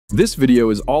This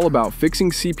video is all about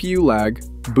fixing CPU lag,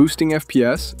 boosting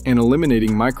FPS, and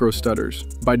eliminating micro stutters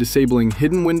by disabling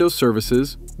hidden Windows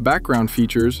services, background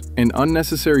features, and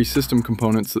unnecessary system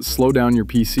components that slow down your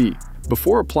PC.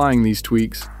 Before applying these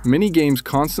tweaks, many games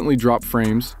constantly dropped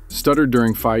frames, stuttered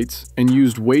during fights, and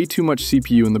used way too much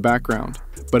CPU in the background.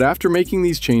 But after making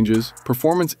these changes,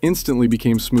 performance instantly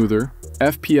became smoother,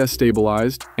 FPS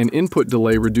stabilized, and input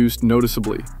delay reduced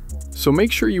noticeably. So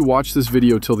make sure you watch this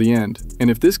video till the end,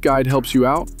 and if this guide helps you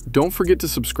out, don't forget to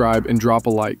subscribe and drop a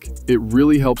like. It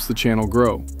really helps the channel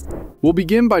grow. We'll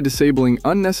begin by disabling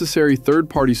unnecessary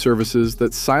third-party services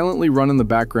that silently run in the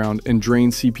background and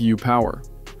drain CPU power.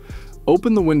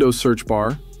 Open the Windows search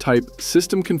bar, type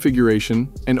System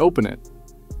Configuration, and open it.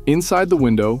 Inside the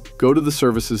window, go to the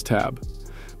Services tab.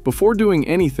 Before doing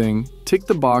anything, tick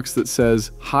the box that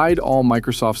says Hide All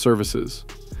Microsoft Services.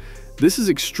 This is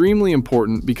extremely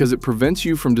important because it prevents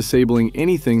you from disabling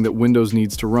anything that Windows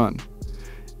needs to run.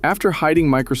 After hiding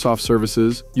Microsoft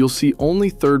services, you'll see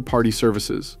only third-party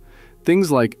services.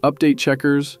 Things like update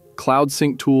checkers, cloud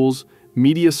sync tools,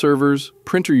 media servers,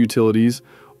 printer utilities,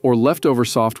 or leftover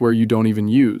software you don't even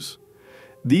use.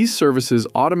 These services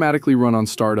automatically run on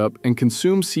startup and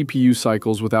consume CPU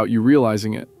cycles without you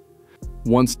realizing it.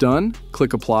 Once done,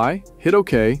 click Apply, hit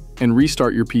OK, and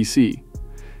restart your PC.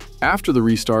 After the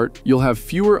restart, you'll have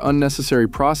fewer unnecessary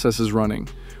processes running,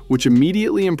 which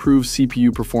immediately improves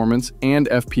CPU performance and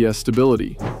FPS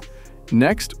stability.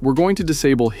 Next, we're going to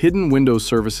disable hidden Windows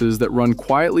services that run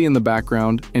quietly in the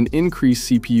background and increase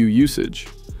CPU usage.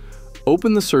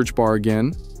 Open the search bar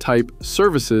again, type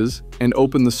Services, and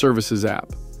open the Services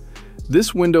app.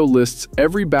 This window lists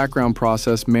every background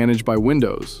process managed by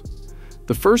Windows.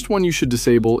 The first one you should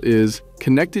disable is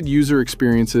Connected User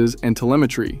Experiences and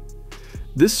Telemetry.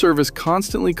 This service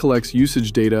constantly collects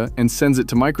usage data and sends it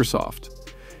to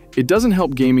Microsoft. It doesn't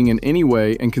help gaming in any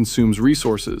way and consumes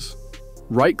resources.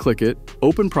 Right-click it,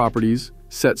 open Properties,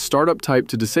 set Startup Type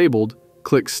to Disabled,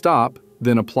 click Stop,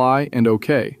 then Apply and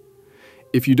OK.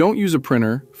 If you don't use a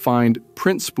printer, find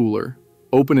Print Spooler,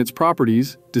 open its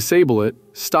properties, disable it,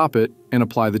 stop it, and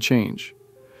apply the change.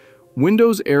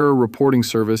 Windows Error Reporting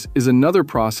Service is another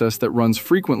process that runs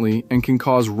frequently and can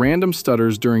cause random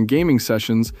stutters during gaming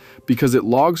sessions because it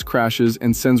logs crashes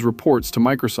and sends reports to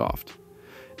Microsoft.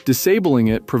 Disabling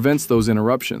it prevents those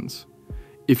interruptions.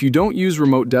 If you don't use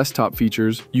remote desktop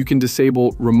features, you can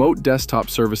disable Remote Desktop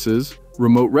Services,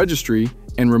 Remote Registry,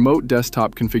 and Remote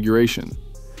Desktop Configuration.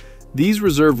 These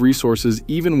reserve resources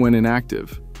even when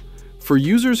inactive. For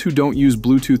users who don't use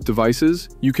Bluetooth devices,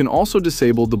 you can also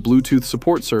disable the Bluetooth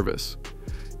support service.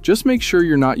 Just make sure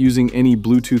you're not using any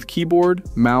Bluetooth keyboard,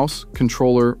 mouse,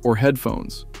 controller, or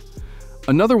headphones.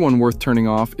 Another one worth turning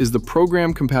off is the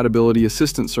Program Compatibility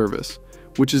Assistant service,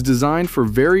 which is designed for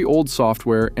very old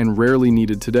software and rarely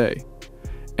needed today.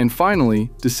 And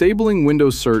finally, disabling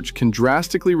Windows Search can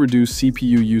drastically reduce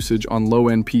CPU usage on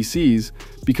low-end PCs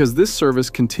because this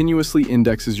service continuously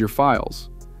indexes your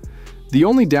files. The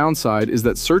only downside is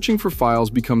that searching for files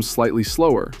becomes slightly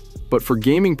slower, but for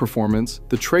gaming performance,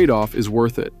 the trade-off is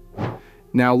worth it.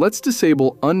 Now let's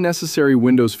disable unnecessary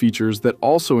Windows features that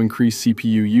also increase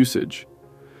CPU usage.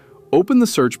 Open the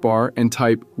search bar and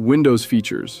type Windows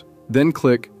Features, then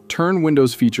click Turn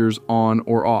Windows Features on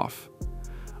or off.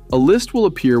 A list will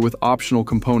appear with optional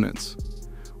components.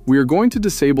 We are going to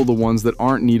disable the ones that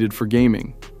aren't needed for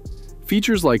gaming.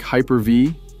 Features like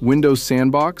Hyper-V, Windows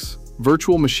Sandbox,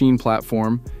 Virtual Machine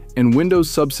Platform, and Windows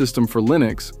Subsystem for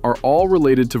Linux are all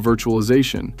related to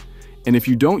virtualization, and if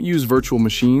you don't use virtual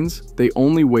machines, they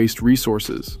only waste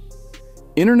resources.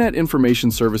 Internet Information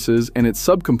Services and its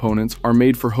subcomponents are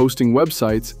made for hosting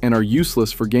websites and are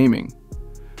useless for gaming.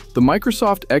 The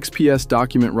Microsoft XPS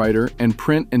Document Writer and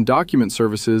Print and Document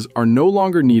services are no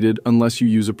longer needed unless you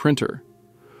use a printer.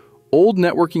 Old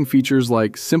networking features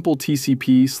like Simple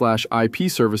TCP/IP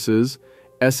services,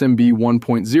 SMB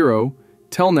 1.0,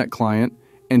 Telnet client,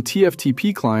 and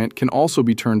TFTP client can also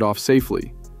be turned off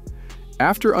safely.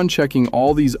 After unchecking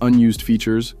all these unused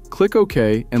features, click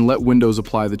OK and let Windows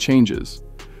apply the changes.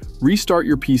 Restart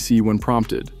your PC when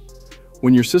prompted.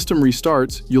 When your system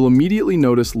restarts, you'll immediately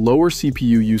notice lower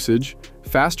CPU usage,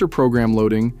 faster program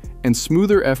loading, and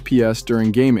smoother FPS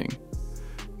during gaming.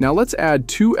 Now let's add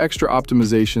two extra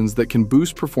optimizations that can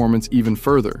boost performance even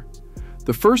further.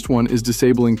 The first one is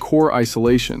disabling core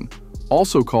isolation,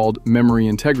 also called memory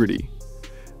integrity.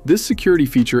 This security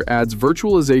feature adds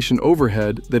virtualization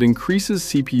overhead that increases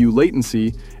CPU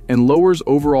latency and lowers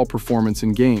overall performance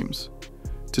in games.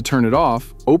 To turn it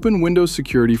off, open Windows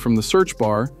Security from the search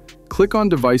bar, click on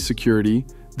Device Security,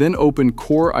 then open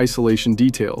Core Isolation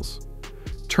Details.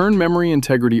 Turn memory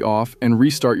integrity off and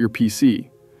restart your PC.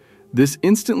 This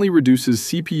instantly reduces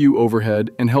CPU overhead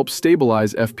and helps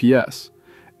stabilize FPS,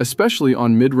 especially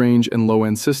on mid-range and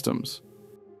low-end systems.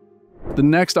 The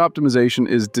next optimization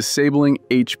is disabling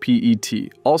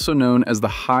HPET, also known as the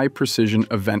High Precision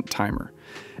Event Timer.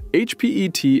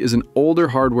 HPET is an older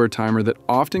hardware timer that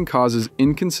often causes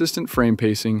inconsistent frame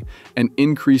pacing and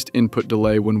increased input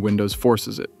delay when Windows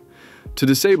forces it. To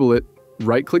disable it,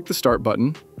 right-click the Start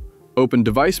button, open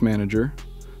Device Manager,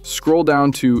 scroll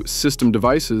down to System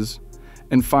Devices,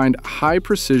 and find High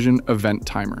Precision Event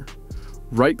Timer.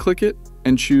 Right-click it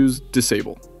and choose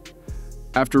Disable.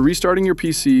 After restarting your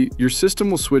PC, your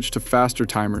system will switch to faster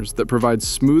timers that provide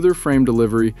smoother frame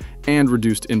delivery and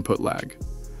reduced input lag.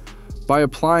 By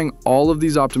applying all of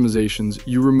these optimizations,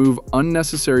 you remove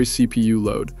unnecessary CPU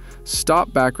load,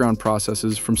 stop background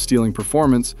processes from stealing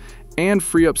performance, and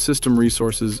free up system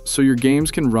resources so your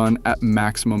games can run at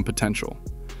maximum potential.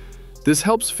 This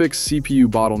helps fix CPU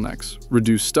bottlenecks,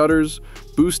 reduce stutters,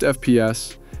 boost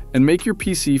FPS, and make your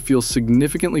PC feel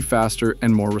significantly faster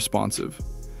and more responsive.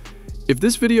 If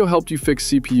this video helped you fix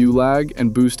CPU lag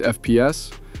and boost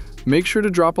FPS, make sure to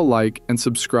drop a like and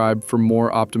subscribe for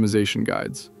more optimization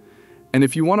guides. And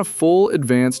if you want a full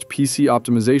advanced PC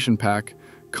optimization pack,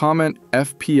 comment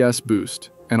FPS boost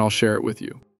and I'll share it with you.